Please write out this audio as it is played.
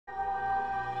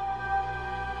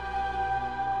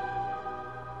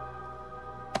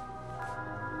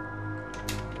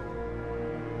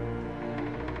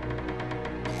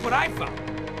what I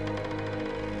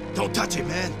found. Don't touch him,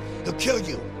 man. He'll kill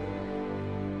you.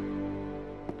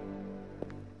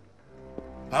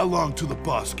 How long till the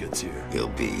boss gets here? He'll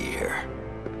be here.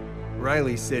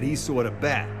 Riley said he saw the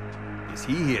bat. Is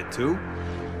he here too?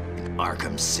 In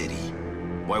Arkham City.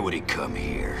 Why would he come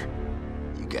here?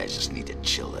 You guys just need to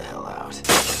chill the hell out.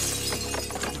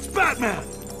 It's Batman!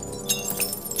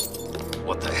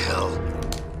 What the hell?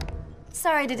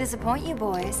 Sorry to disappoint you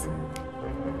boys.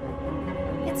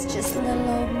 It's just little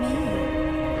old me.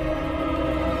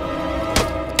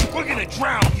 We're gonna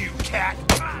drown you, cat!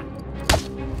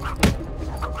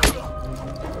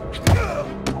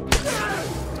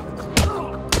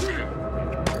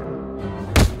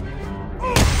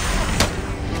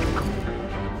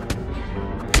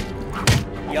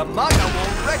 Your mother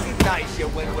won't recognize you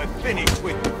when we're finished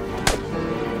with you.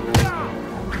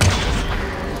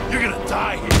 You're gonna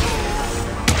die here.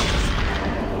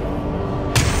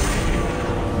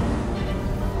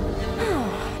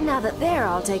 Now that they're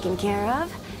all taken care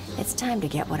of, it's time to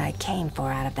get what I came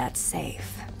for out of that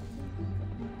safe.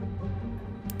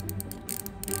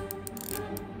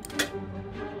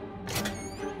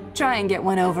 Try and get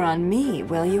one over on me,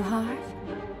 will you, Harv?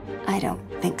 I don't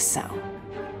think so.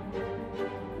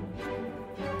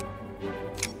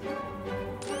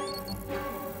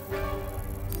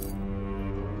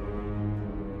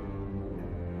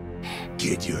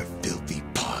 Get your filthy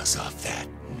paws off that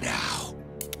now.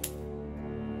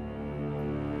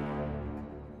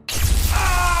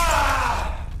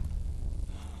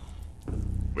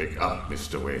 Wake up,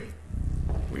 Mr. Wayne.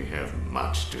 We have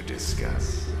much to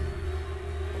discuss.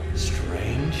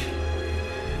 Strange.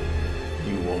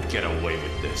 You won't get away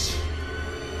with this.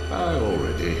 I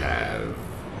already have.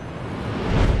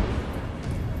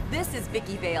 This is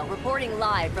Vicky Vale, reporting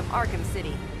live from Arkham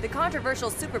City, the controversial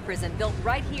super prison built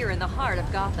right here in the heart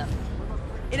of Gotham.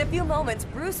 In a few moments,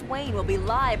 Bruce Wayne will be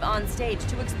live on stage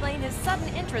to explain his sudden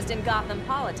interest in Gotham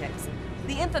politics.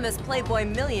 The infamous Playboy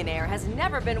millionaire has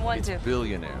never been one to...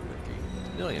 Billionaire,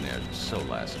 Vicky. Millionaires are so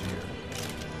last year.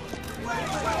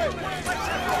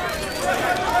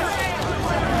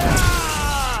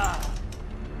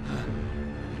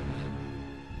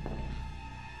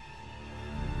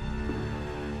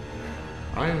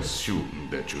 I assumed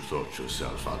that you thought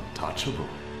yourself untouchable.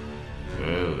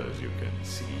 Well, as you can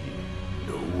see,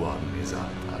 no one is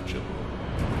untouchable.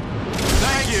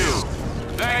 Thank you!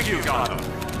 Thank you, Gotham!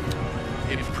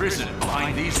 In prison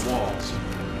behind these walls,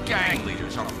 gang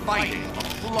leaders are fighting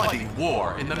a bloody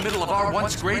war in the middle of our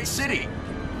once great city.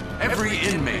 Every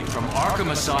inmate from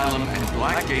Arkham Asylum and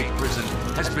Blackgate Prison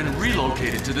has been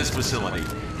relocated to this facility.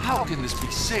 How can this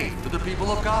be safe for the people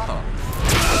of Gotham?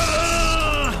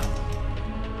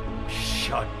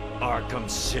 Shut Arkham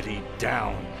City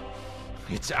down.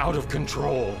 It's out of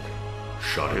control.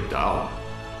 Shut it down.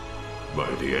 By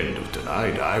the end of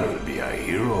tonight, I will be a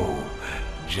hero,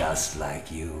 just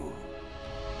like you,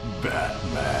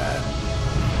 Batman.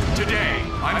 Today,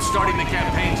 I'm starting the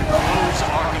campaign to close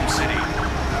Arkham City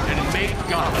and make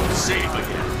Gotham safe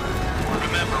again.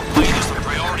 Remember, Wayne is the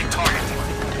priority target.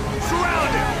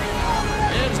 Surround him!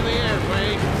 Hands in the air,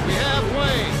 Wayne. We have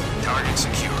Wayne. Target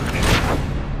secured.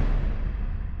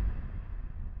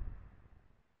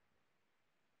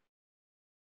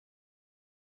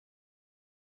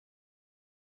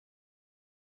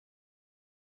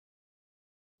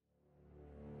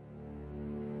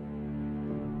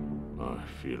 I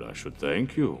feel I should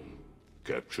thank you.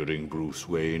 Capturing Bruce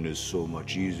Wayne is so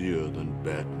much easier than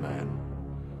Batman.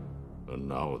 And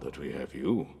now that we have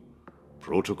you,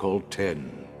 Protocol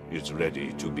 10 is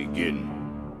ready to begin.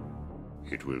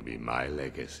 It will be my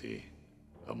legacy,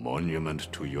 a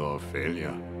monument to your failure.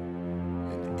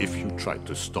 And if you try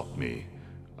to stop me,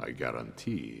 I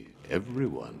guarantee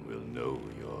everyone will know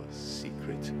your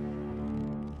secret.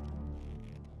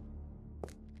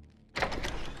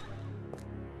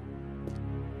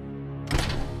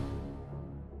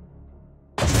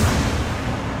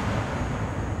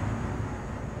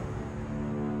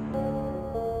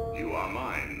 You are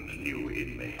mine, new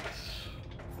inmates.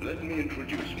 Let me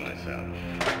introduce myself.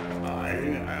 I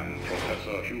am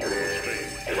Professor Hugo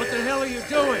Strange. What the hell are you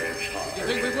doing? You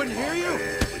think we wouldn't hear you?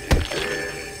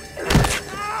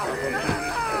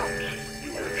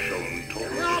 You have shown total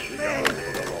disregard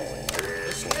for the law.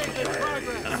 Escape in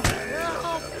progress.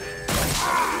 Help!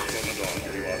 From this moment on,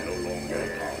 you are no longer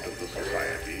part of the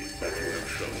society that you have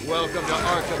shown. Welcome to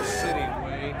Arkham City,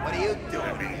 Wayne. What are you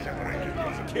doing? Being separated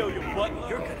from the Kill you, what?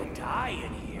 You're gonna die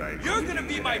in here. You're gonna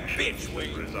be my bitch,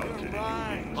 Wayne. resulted in you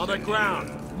being On the ground,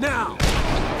 now!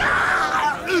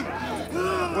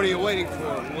 What are you waiting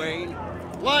for, Wayne?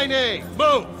 Line A,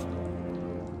 move!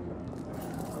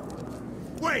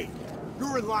 Wait!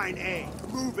 You're in line A.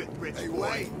 Move it, Rich. Hey,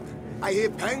 wait. I hear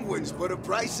Penguins put a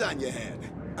price on your head.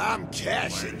 I'm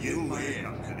cashing you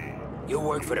in. You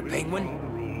work for the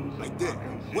Penguin? I did.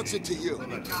 What's it to you?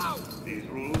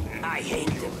 I hate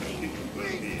the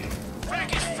Penguin.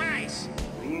 Break his face!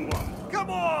 Come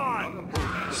on!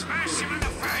 Smash him in the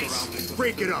face!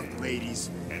 Break it up, ladies.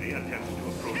 Any attempt to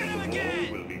approach Hit him the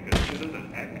again! wall will be considered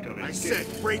an act of I escape.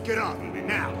 said break it up,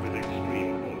 now. With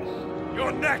extreme force.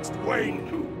 You're next, Wayne!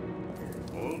 Rule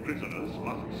 2. All prisoners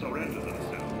must surrender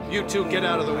themselves. You two get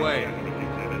out of the way.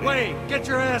 Wayne, get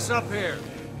your ass up here!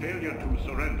 Failure to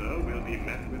surrender will be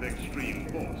met with extreme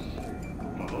force.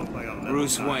 Followed by a level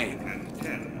Bruce 9 Wayne, and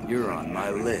 10. you're on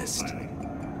my list.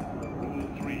 Rule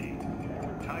 3.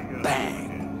 Tiger Bang.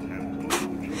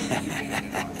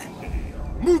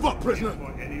 Move up, prisoner!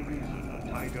 For any reason,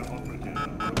 a Tiger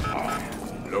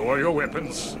operative Lower your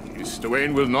weapons. Mr.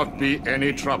 Wayne will not be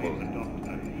any trouble.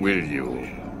 Will you,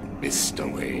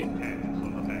 Mr.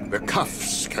 Wayne? The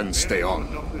cuffs can stay on.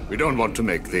 We don't want to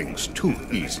make things too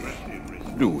easy,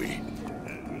 do we?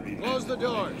 Close the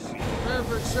doors. Prepare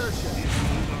for insertion.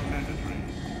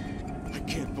 I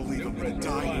can't believe I'm gonna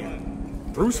die here.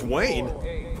 Bruce Wayne?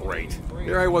 Great.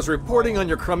 Here I was reporting on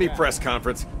your crummy press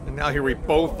conference, and now here we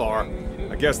both are.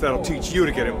 I guess that'll teach you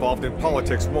to get involved in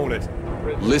politics, won't it?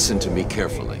 Listen to me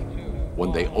carefully.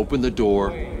 When they open the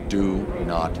door, do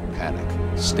not panic.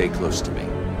 Stay close to me.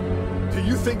 Do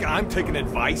you think I'm taking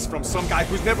advice from some guy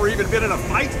who's never even been in a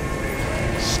fight?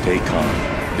 Stay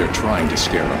calm. They're trying to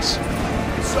scare us.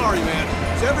 Sorry,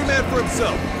 man. It's every man for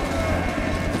himself.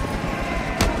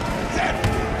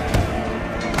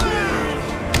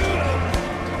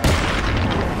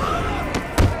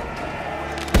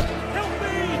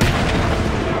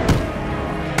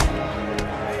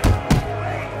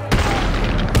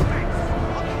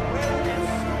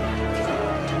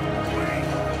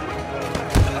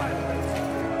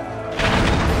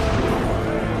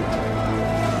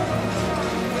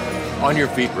 On your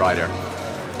feet, Ryder.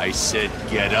 I said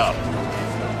get up.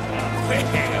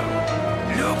 Well,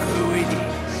 look who it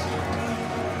is.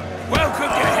 Welcome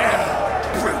to hell,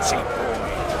 Brucey boy.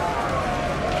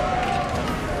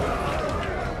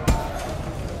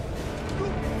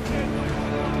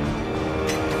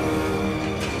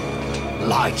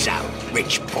 Lights out,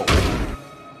 rich boy.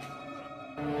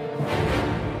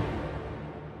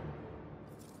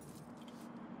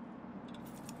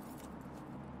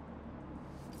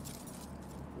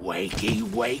 Wakey,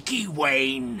 wakey,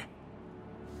 Wayne.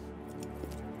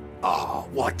 Oh,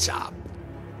 what's up?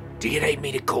 Do you need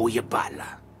me to call you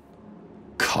butler?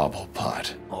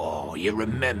 Cobblepot. Oh, you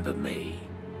remember me.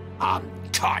 I'm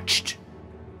touched.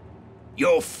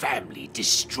 Your family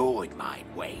destroyed mine,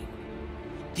 Wayne.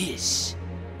 This,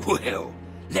 well,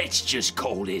 let's just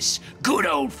call this good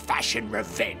old-fashioned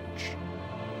revenge.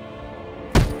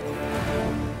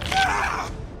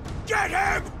 Ah! Get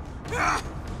him! Ah!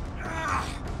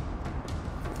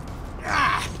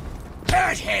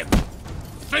 Hurt him!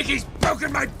 Think he's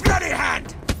broken my bloody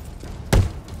hand!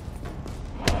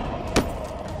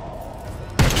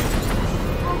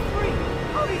 Oh, freak!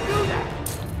 How'd he do that?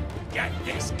 Get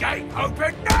this gate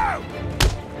open now!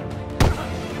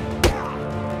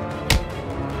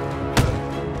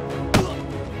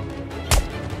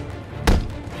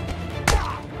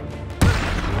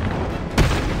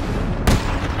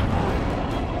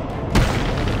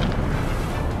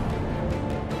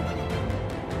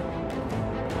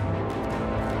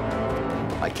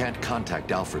 I can't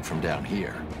contact Alfred from down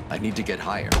here. I need to get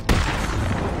higher.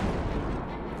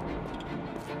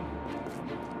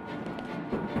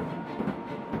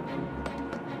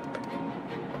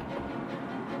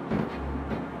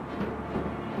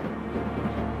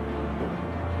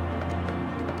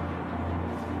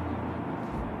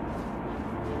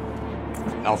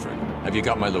 Alfred, have you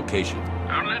got my location?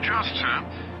 Only just, sir.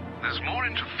 There's more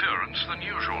interference than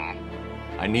usual.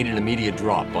 I need an immediate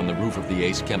drop on the roof of the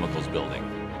Ace Chemicals building.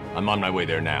 I'm on my way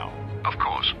there now. Of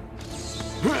course.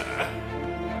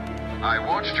 I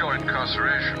watched your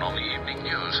incarceration on the evening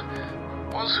news.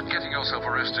 Was getting yourself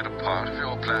arrested a part of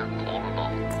your plan all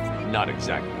along? Not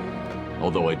exactly.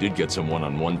 Although I did get some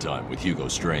one-on-one time with Hugo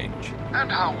Strange.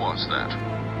 And how was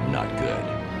that? Not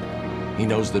good. He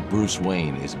knows that Bruce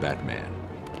Wayne is Batman.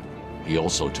 He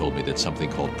also told me that something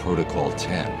called Protocol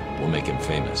 10 will make him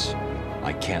famous.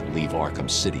 I can't leave Arkham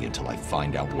City until I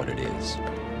find out what it is.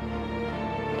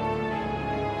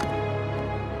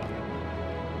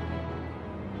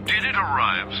 Did it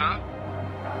arrive, sir?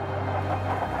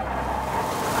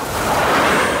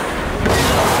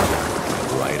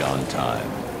 Right on time.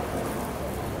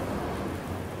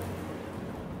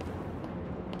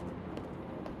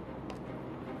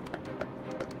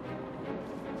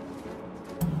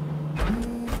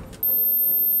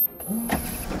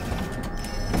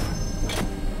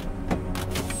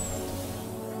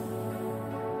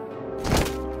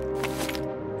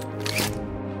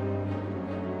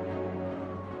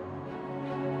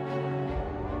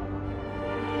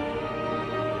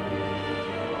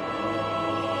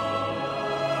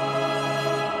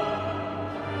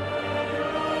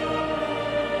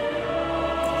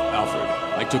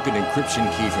 I took an encryption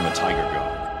key from a Tiger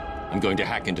guard. I'm going to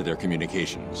hack into their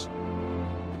communications.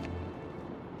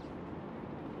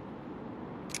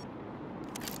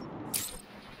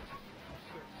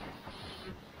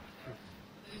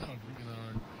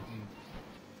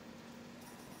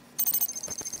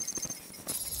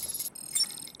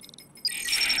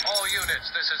 All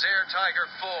units, this is Air Tiger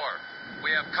 4.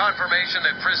 We have confirmation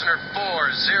that prisoner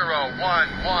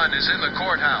 4011 is in the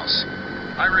courthouse.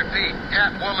 I repeat,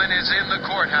 Catwoman is in the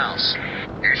courthouse.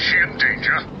 Is she in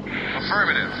danger?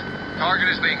 Affirmative. Target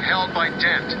is being held by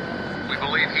Dent. We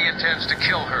believe he intends to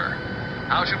kill her.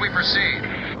 How should we proceed?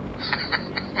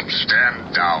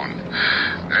 Stand down.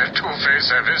 Let Two-Face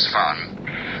have his fun.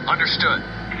 Understood.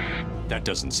 That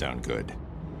doesn't sound good.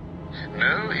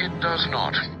 No, it does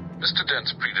not. Mr.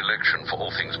 Dent's predilection for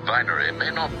all things binary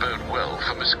may not bode well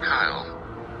for Miss Kyle.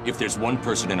 If there's one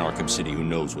person in Arkham City who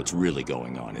knows what's really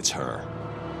going on, it's her.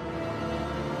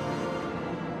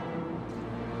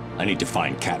 I need to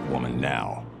find Catwoman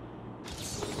now.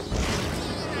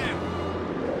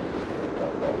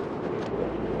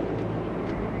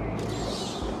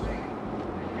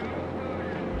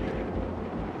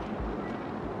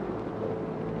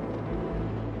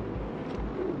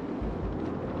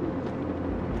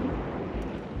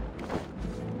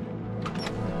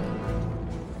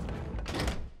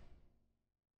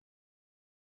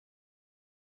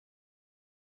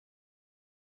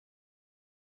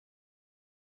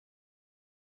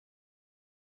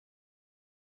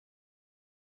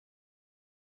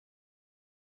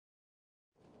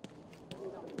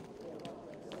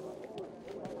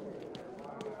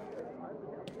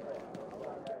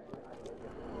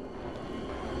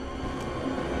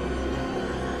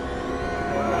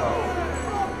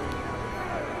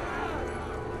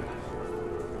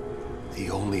 The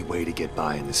only way to get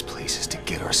by in this place is to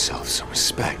get ourselves some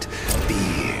respect.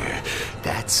 Fear.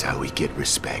 That's how we get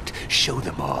respect. Show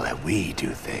them all how we do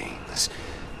things.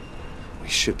 We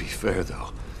should be fair,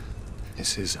 though.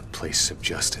 This is a place of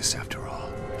justice, after all.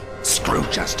 Screw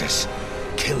justice.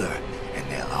 Kill her,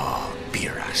 and they'll all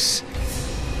fear us.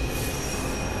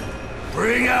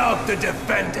 Bring out the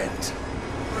defendant!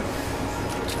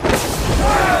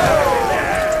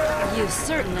 You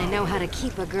certainly know how to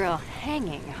keep a girl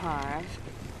hanging, Harv.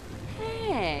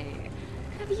 Hey,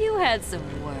 have you had some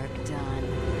work done?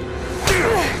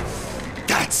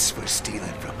 That's for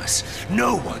stealing from us.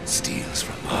 No one steals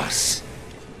from us.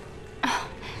 Oh,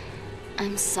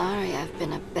 I'm sorry I've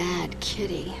been a bad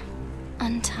kitty.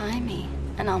 Untie me,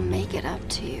 and I'll make it up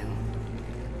to you.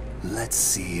 Let's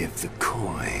see if the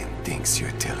coin thinks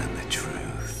you're telling the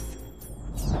truth.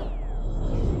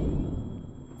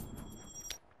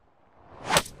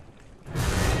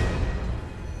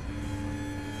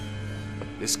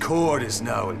 This court is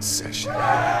now in session. Order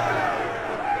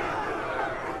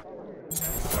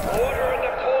in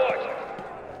the court!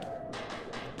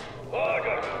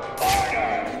 Order!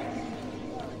 Order!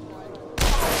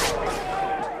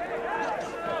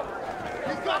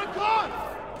 He's got a gun!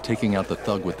 Taking out the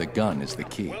thug with the gun is the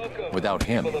key. Without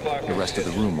him, the rest of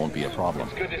the room won't be a problem.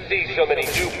 It's good to see so many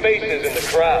new faces in the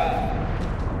crowd.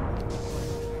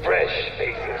 Fresh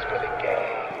faces for the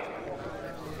gang.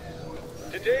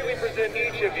 Today we present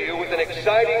each of you with an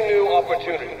exciting new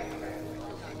opportunity.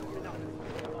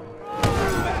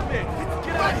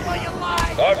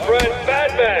 Our friend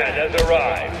Batman has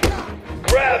arrived.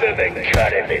 Grab him and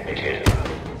cut him in two.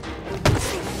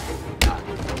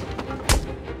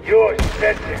 Your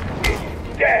sentence is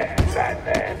death,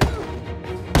 Batman.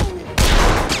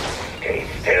 Stay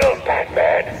still,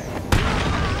 Batman.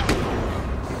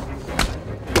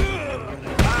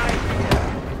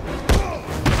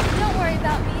 Don't worry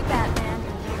about me, Batman.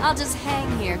 I'll just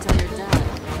hang here till you're done.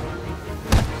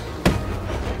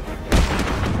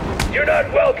 You're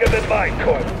not welcome in my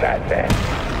court, Batman.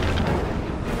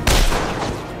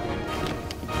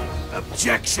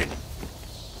 Objection!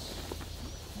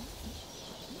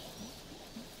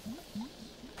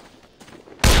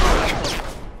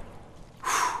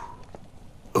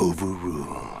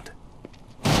 Overruled.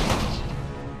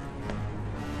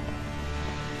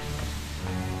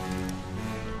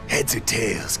 Heads or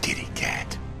tails, kitty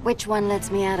cat? Which one lets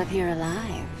me out of here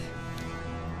alive?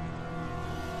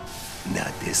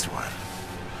 Not this one.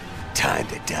 Time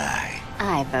to die.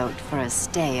 I vote for a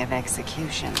stay of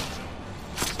execution.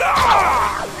 Ah!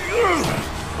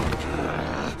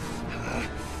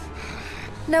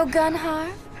 No gun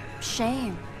harm?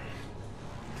 Shame.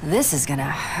 This is gonna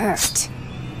hurt.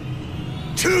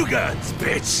 2 guns,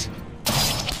 bitch!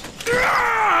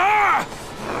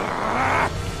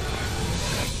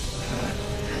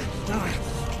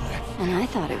 And I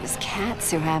thought it was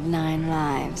cats who have 9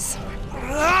 lives.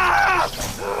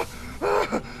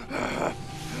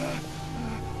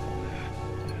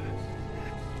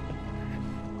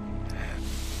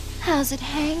 How's it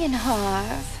hanging,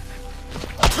 Harv?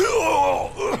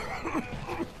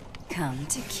 Come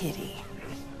to Kitty.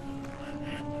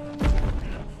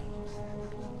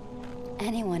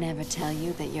 Anyone ever tell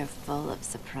you that you're full of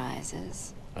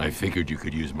surprises? I figured you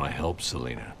could use my help,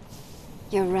 Selina.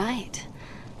 You're right.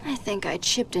 I think I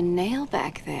chipped a nail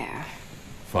back there.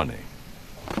 Funny.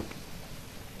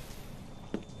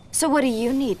 So what do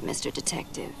you need, Mr.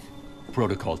 Detective?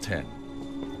 Protocol 10.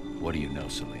 What do you know,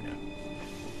 Selina?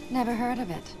 Never heard of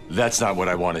it. That's not what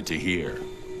I wanted to hear.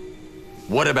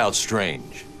 What about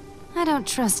Strange? I don't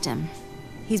trust him.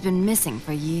 He's been missing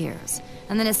for years,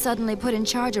 and then is suddenly put in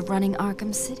charge of running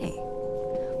Arkham City.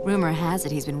 Rumor has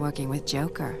it he's been working with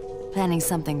Joker, planning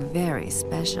something very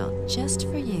special just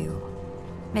for you.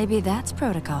 Maybe that's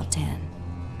Protocol 10.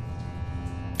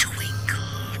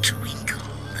 Twinkle, twinkle,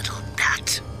 little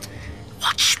bat.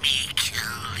 Watch me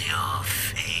kill your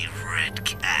favorite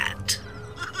cat.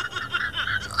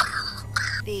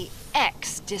 The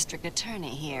ex-district attorney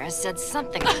here said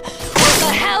something. What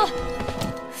the hell?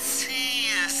 See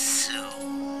you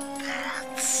soon,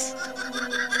 bats.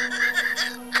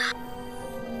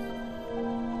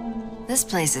 This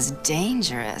place is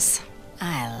dangerous.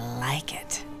 I like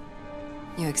it.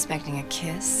 You expecting a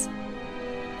kiss?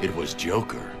 It was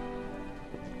Joker.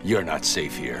 You're not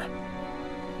safe here.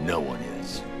 No one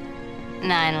is.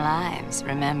 9 lives,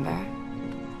 remember?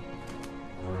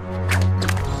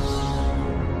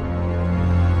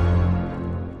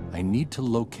 I need to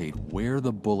locate where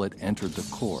the bullet entered the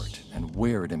court and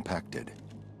where it impacted.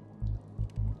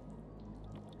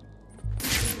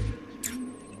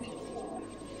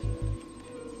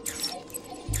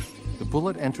 The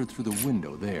bullet entered through the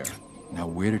window there. Now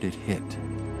where did it hit?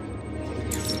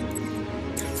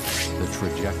 The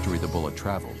trajectory the bullet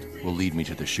traveled will lead me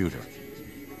to the shooter.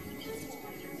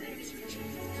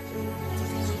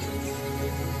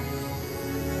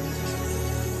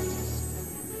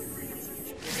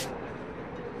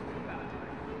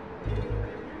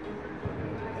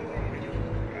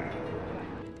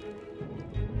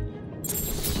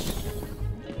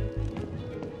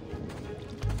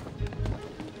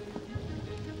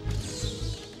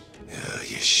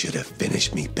 You should have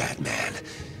finished me, Batman.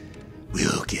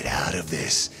 We'll get out of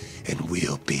this, and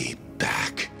we'll be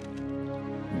back.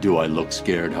 Do I look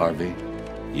scared, Harvey?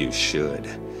 You should.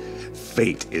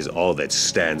 Fate is all that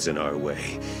stands in our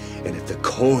way. And if the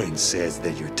coin says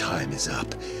that your time is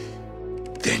up,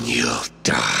 then you'll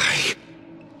die.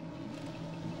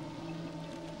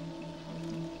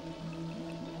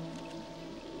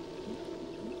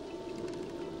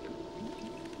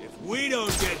 If we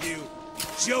don't get you,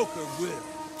 Joker will.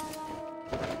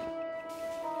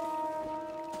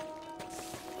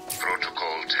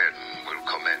 Protocol 10 will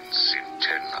commence in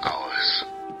 10 hours.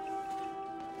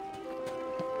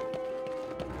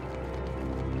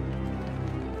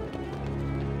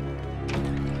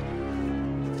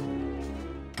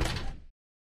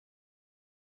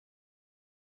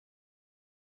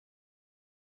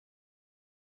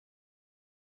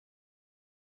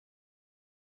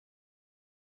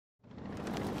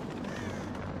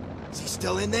 Is he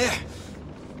still in there?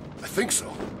 I think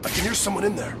so. I can hear someone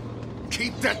in there.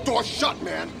 Keep that door shut,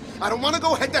 man! I don't want to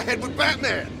go head-to-head with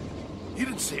Batman! You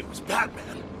didn't say it was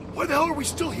Batman. Why the hell are we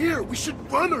still here? We should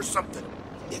run or something.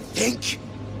 You think?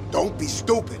 Don't be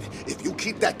stupid. If you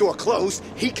keep that door closed,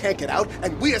 he can't get out,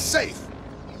 and we are safe.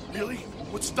 Really?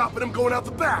 What's stopping him going out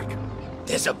the back?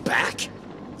 There's a back?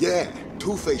 Yeah,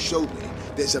 Two-Face showed me.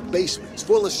 There's a basement. It's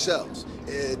full of cells.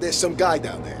 There's some guy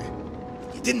down there.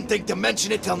 You didn't think to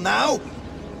mention it till now?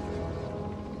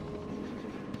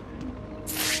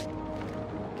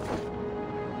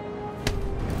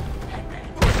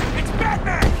 It's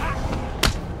Batman!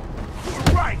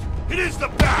 You're right! It is the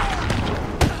Bat!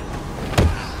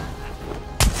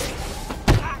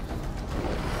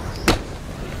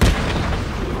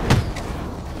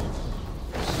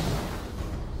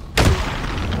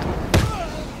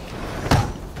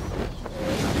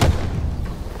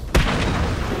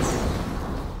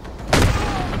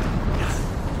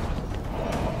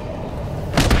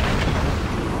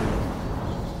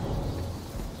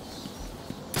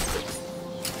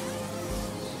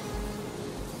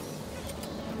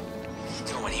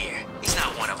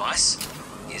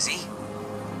 Is he?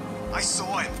 I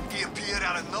saw him. He appeared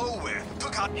out of nowhere.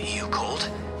 Took out... You cold?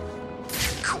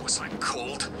 Of course I'm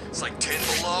cold. It's like 10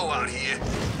 below out here.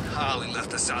 Harley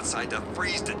left us outside to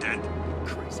freeze to death.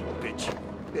 Crazy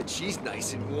bitch. Bet she's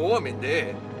nice and warm in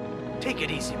there. Take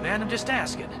it easy, man. I'm just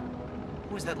asking.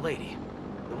 Who was that lady?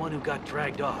 The one who got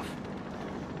dragged off?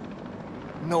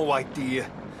 No idea.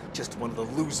 Just one of the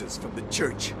losers from the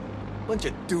church. Bunch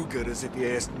of do-gooders, if you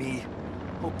ask me.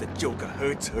 Hope the Joker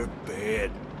hurts her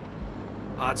bad.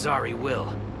 Odds are he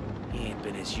will. He ain't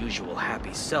been his usual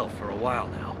happy self for a while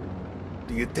now.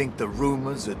 Do you think the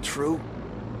rumors are true?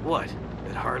 What?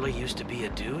 That Harley used to be a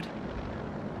dude?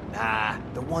 Nah,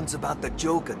 the ones about the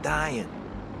Joker dying.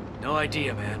 No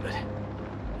idea, man, but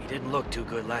he didn't look too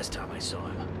good last time I saw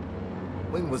him.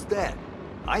 When was that?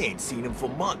 I ain't seen him for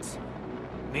months.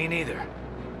 Me neither.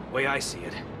 Way I see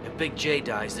it, if Big J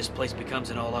dies, this place becomes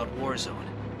an all-out war zone.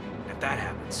 If that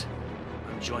happens,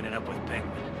 I'm joining up with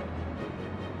Penguin.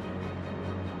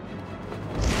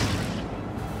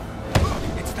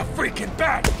 It's the freaking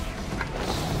bat!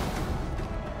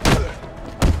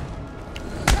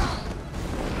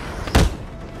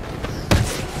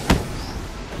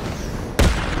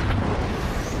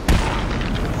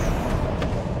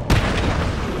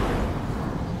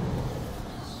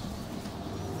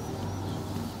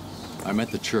 I'm at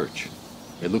the church.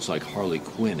 It looks like Harley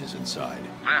Quinn is inside.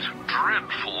 That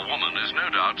dreadful woman is no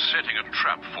doubt setting a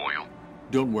trap for you.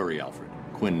 Don't worry, Alfred.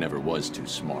 Quinn never was too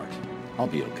smart. I'll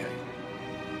be okay.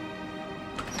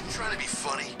 You trying to be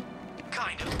funny?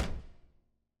 Kind of.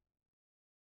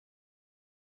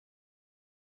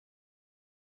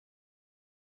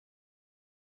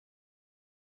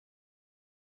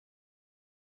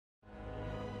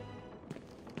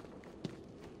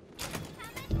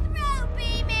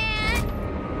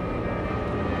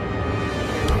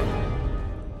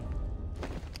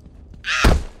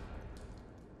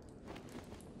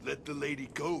 Let the lady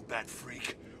go, Bat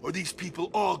Freak, or these people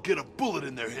all get a bullet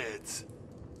in their heads.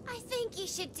 I think you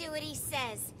should do what he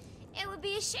says. It would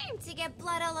be a shame to get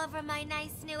blood all over my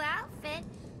nice new outfit.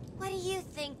 What do you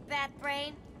think,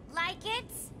 Batbrain? Like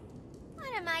it?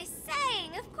 What am I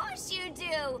saying? Of course you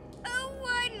do. Who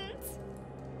wouldn't?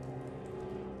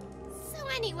 So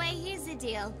anyway, here's the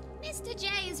deal. Mr. J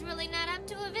is really not up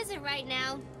to a visit right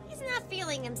now. He's not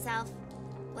feeling himself.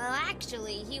 Well,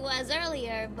 actually, he was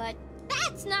earlier, but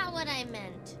that's not what I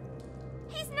meant.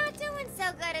 He's not doing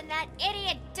so good, and that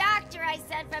idiot doctor I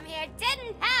sent from here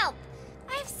didn't help.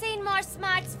 I've seen more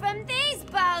smarts from these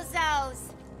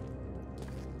bozos.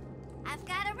 I've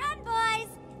got to run, boys.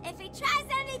 If he tries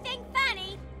anything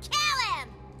funny, kill him!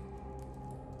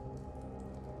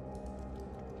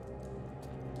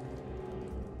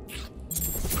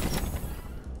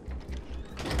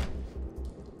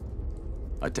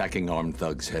 Attacking armed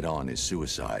thugs head-on is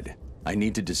suicide. I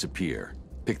need to disappear.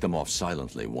 Pick them off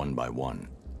silently, one by one.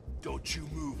 Don't you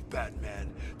move,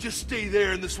 Batman. Just stay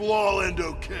there and this will all end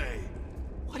okay.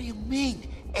 What do you mean,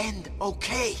 end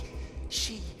okay?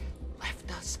 She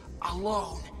left us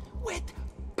alone with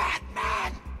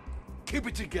Batman. Keep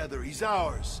it together, he's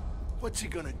ours. What's he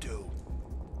gonna do?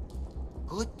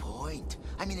 Good point.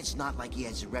 I mean, it's not like he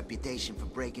has a reputation for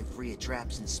breaking free of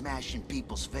traps and smashing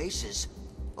people's faces.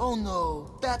 Oh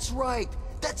no, that's right.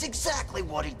 That's exactly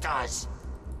what he does.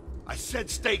 I said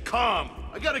stay calm.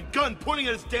 I got a gun pointing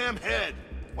at his damn head.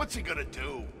 What's he gonna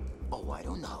do? Oh, I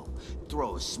don't know.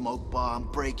 Throw a smoke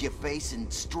bomb, break your face,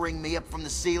 and string me up from the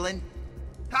ceiling?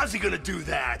 How's he gonna do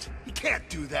that? He can't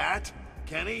do that,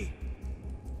 can he?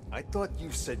 I thought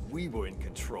you said we were in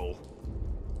control.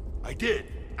 I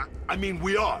did. I mean,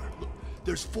 we are. Look,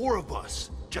 there's 4 of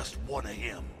us, just 1 of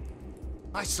him.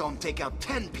 I saw him take out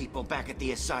 10 people back at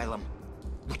the asylum.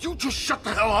 Would you just shut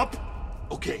the hell up?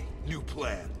 Okay, new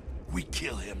plan. We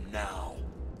kill him now.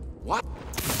 What?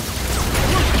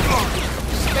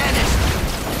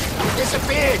 Vanished!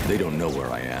 Disappeared! They don't know where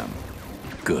I am.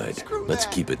 Good. Let's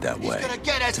keep it that way. Gonna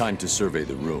get us. Time to survey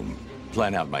the room.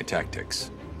 Plan out my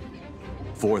tactics.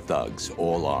 4 thugs,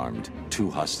 all armed, 2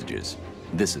 hostages.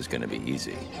 This is gonna be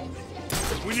easy.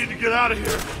 We need to get out of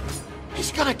here.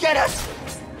 He's gonna get us!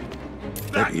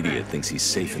 That idiot thinks he's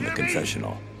safe in the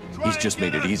confessional. He's just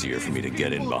made it easier for me to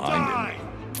get in behind him.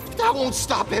 That won't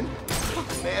stop him! Oh,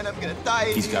 man, I'm gonna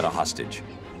die. He's got a hostage.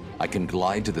 I can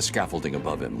glide to the scaffolding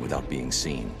above him without being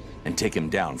seen, and take him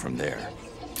down from there.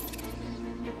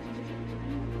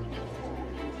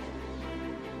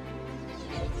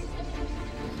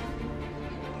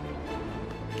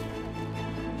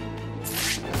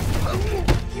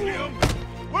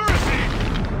 Where is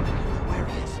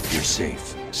he? You're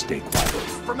safe. Stay quiet.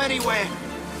 From anywhere.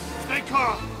 Stay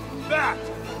calm. Bat!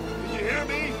 Can you hear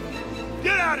me?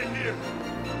 Get out of here!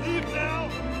 Leave now!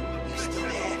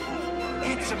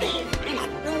 answer me!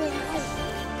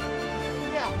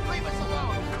 Yeah, leave us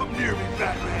alone! Come near me,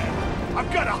 Batman!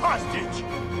 I've got a hostage!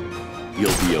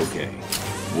 You'll be okay.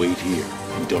 Wait here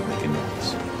and don't make a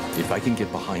noise. If I can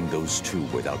get behind those two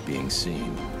without being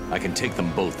seen, I can take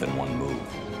them both in one move.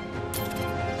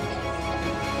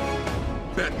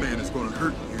 Batman is gonna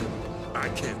hurt you. I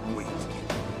can't wait.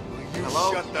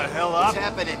 Hello? Shut the hell up. What's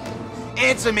happening?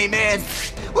 Answer me, man!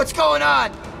 What's going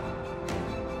on?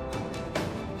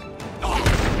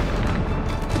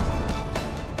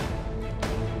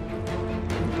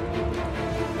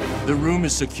 The room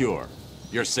is secure.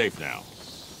 You're safe now.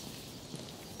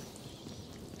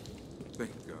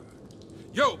 Thank God.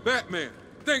 Yo, Batman!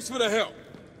 Thanks for the help!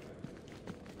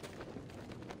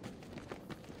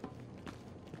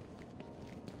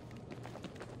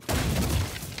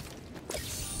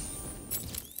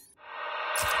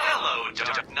 Hello,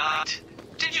 Dark Knight.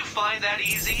 Did you find that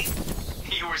easy?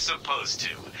 You were supposed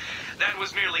to. That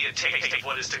was merely a taste of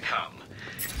what is to come.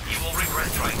 You will regret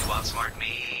trying to outsmart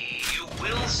me. You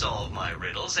will solve my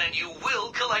riddles, and you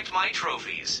will collect my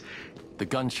trophies. The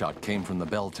gunshot came from the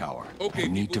bell tower. Okay, I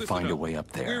need people, to find listen a way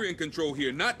up there. We're in control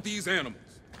here, not these animals.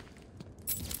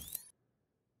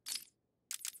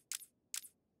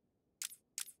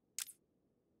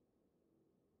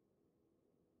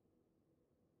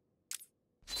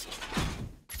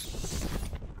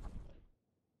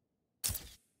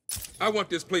 I want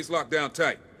this place locked down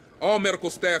tight. All medical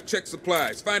staff check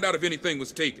supplies. Find out if anything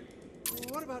was taken.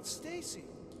 What about Stacy?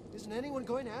 Isn't anyone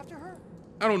going after her?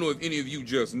 I don't know if any of you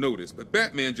just noticed, but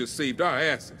Batman just saved our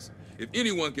asses. If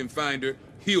anyone can find her,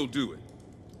 he'll do it.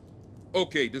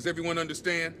 Okay, does everyone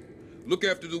understand? Look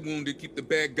after the wounded, keep the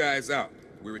bad guys out.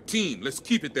 We're a team, let's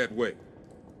keep it that way.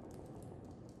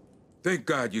 Thank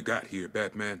God you got here,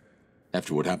 Batman.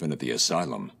 After what happened at the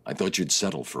asylum, I thought you'd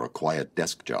settle for a quiet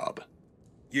desk job.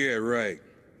 Yeah, right.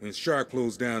 When Shark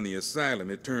closed down the asylum,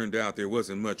 it turned out there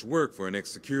wasn't much work for an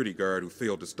ex-security guard who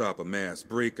failed to stop a mass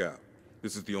breakout.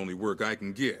 This is the only work I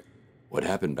can get. What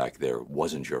happened back there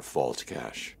wasn't your fault,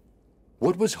 Cash.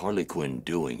 What was Harley Quinn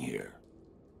doing here?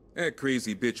 That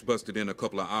crazy bitch busted in a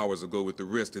couple of hours ago with the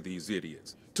rest of these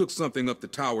idiots. Took something up the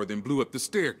tower, then blew up the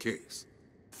staircase.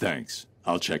 Thanks.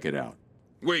 I'll check it out.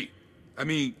 Wait.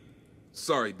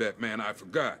 Sorry, Batman, I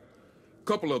forgot. A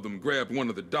couple of them grabbed one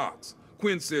of the docks.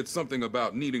 Quinn said something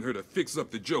about needing her to fix up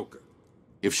the Joker.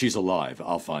 If she's alive,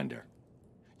 I'll find her.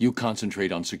 You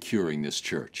concentrate on securing this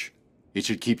church. It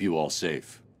should keep you all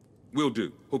safe. Will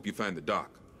do. Hope you find the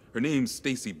doc. Her name's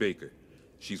Stacy Baker.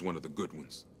 She's one of the good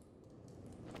ones.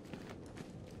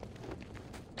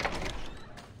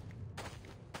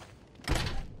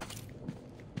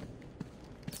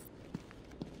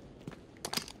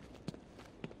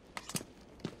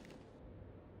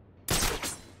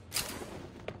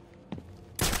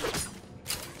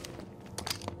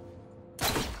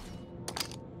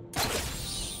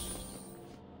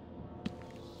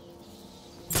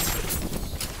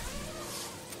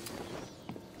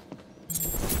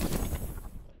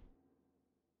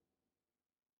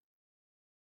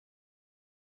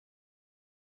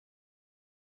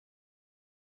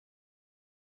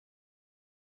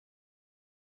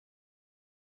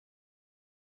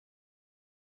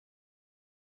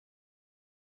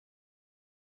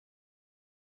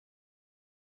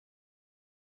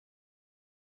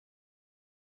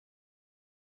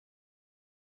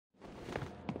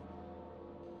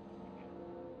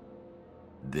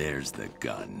 There's the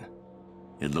gun.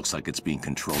 It looks like it's being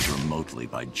controlled remotely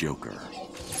by Joker.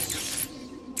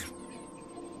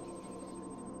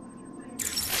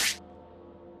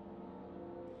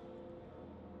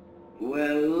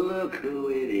 Well, look who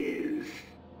it is.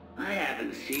 I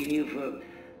haven't seen you for...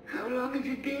 how long has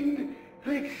it been?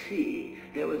 Let's see.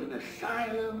 There was an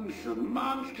asylum, some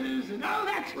monsters, and oh,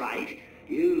 that's right.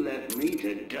 You left me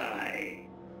to die.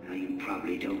 Now, you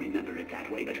probably don't remember it that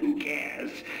way, but who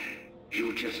cares?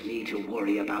 You just need to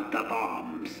worry about the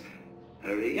bombs.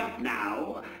 Hurry up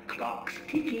now. Clock's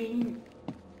ticking.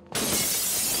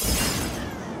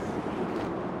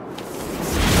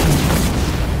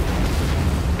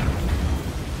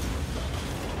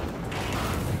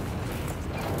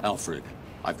 Alfred,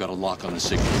 I've got a lock on the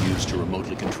signal used to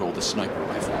remotely control the sniper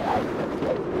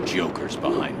rifle. Joker's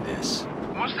behind this.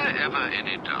 Was there ever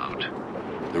any doubt?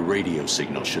 The radio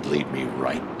signal should lead me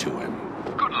right to him.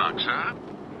 Good luck, sir.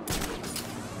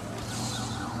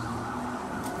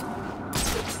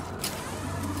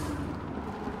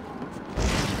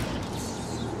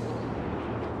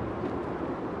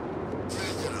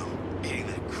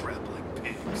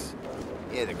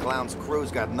 Yeah, the clown's crew's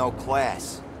got no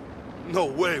class. No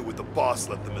way would the boss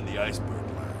let them in the iceberg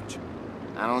lounge.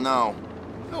 I don't know.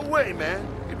 No way, man.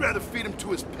 He'd rather feed him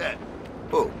to his pet.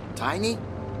 Who, Tiny?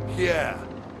 Yeah.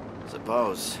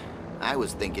 Suppose. I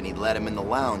was thinking he'd let him in the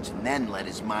lounge and then let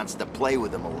his monster play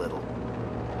with him a little.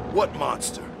 What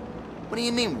monster? What do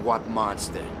you mean, what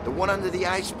monster? The one under the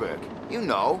iceberg. You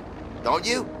know, don't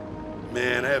you?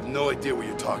 Man, I have no idea what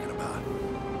you're talking about.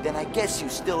 Then I guess you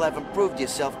still haven't proved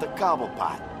yourself to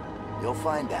Cobblepot. You'll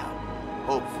find out.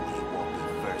 Hopefully it won't be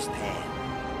firsthand.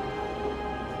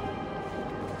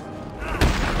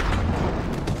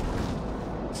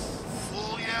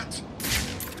 Full yet?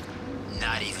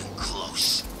 Not even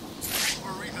close.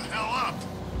 Hurry the hell up!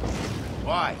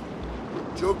 Why?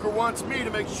 Joker wants me to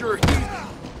make sure he...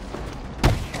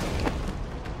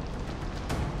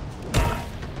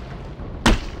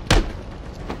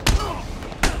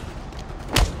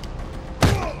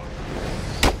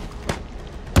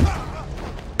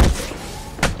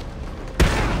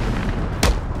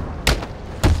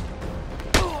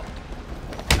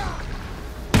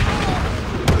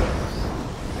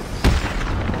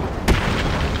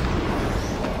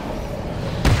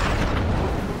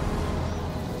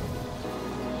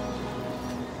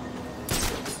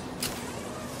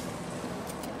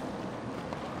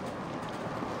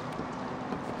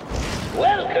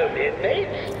 Welcome,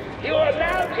 inmates. You are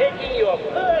now taking your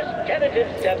first tentative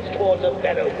steps towards a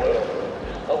better world.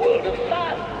 A world of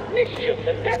fun, mischief,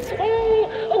 and best of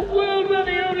all, a world where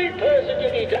the only person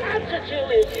you need to answer to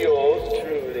is yours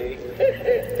truly.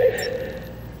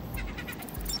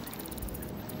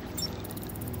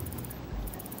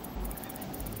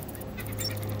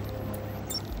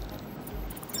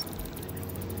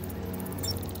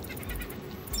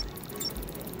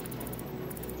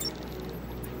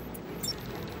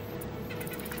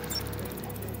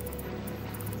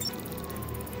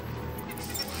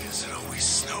 Is it always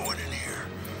snowing in here?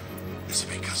 Is it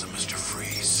because of Mr.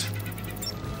 Freeze?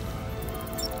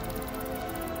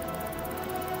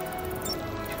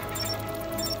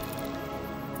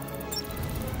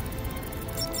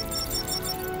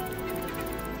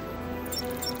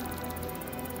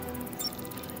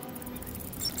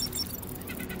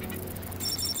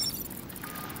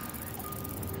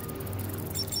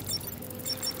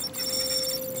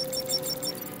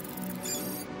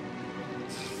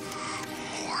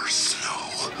 More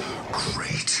snow.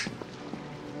 Great.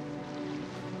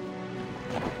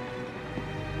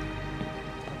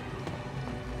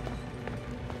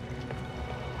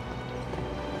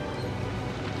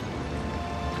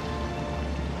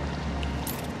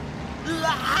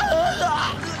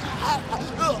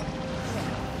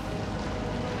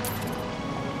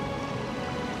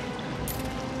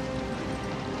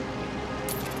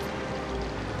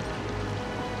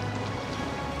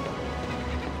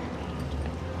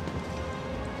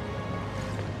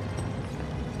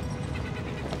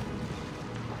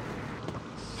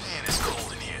 Man, it's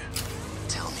cold in here.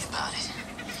 Tell me about it.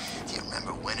 Do you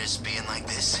remember winters being like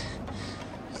this?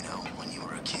 You know, when you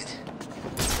were a kid?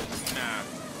 Nah,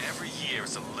 every year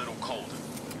it's a little colder.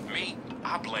 Me,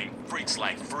 I blame freaks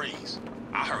like Freeze.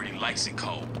 I heard he likes it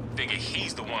cold. Figure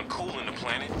he's the one cooling the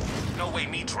planet. No way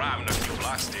me driving a few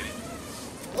blocks did it.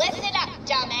 Listen up,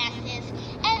 dumbasses,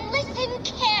 and listen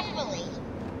carefully.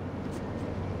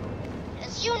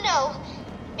 As you know,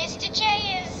 Mr.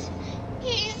 J is...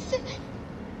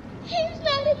 He's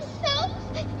not himself.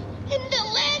 And the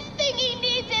last thing he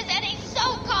needs is any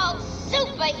so-called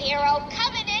superhero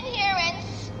coming in here and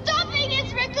stopping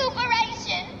his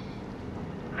recuperation.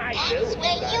 That's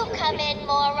where you come in,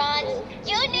 morons.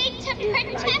 You need to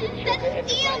protect the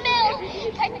steel mill.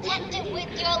 Protect it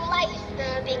with your life.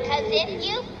 Because if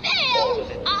you fail,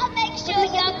 I'll make sure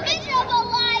your miserable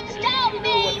lives don't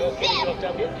mean zip. You get it?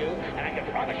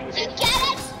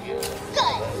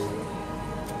 Good.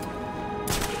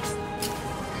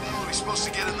 How are we supposed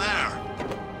to get in there?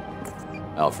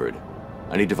 Alfred,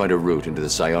 I need to find a route into the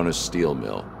Sionis steel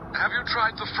mill. Have you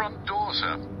tried the front door,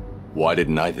 sir? Why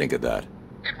didn't I think of that?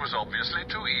 It was obviously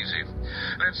too easy.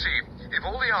 Let's see. If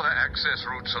all the other access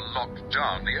routes are locked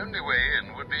down, the only way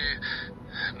in would be...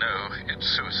 No, it's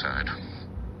suicide.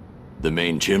 The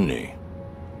main chimney.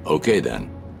 Okay,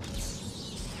 then.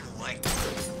 Like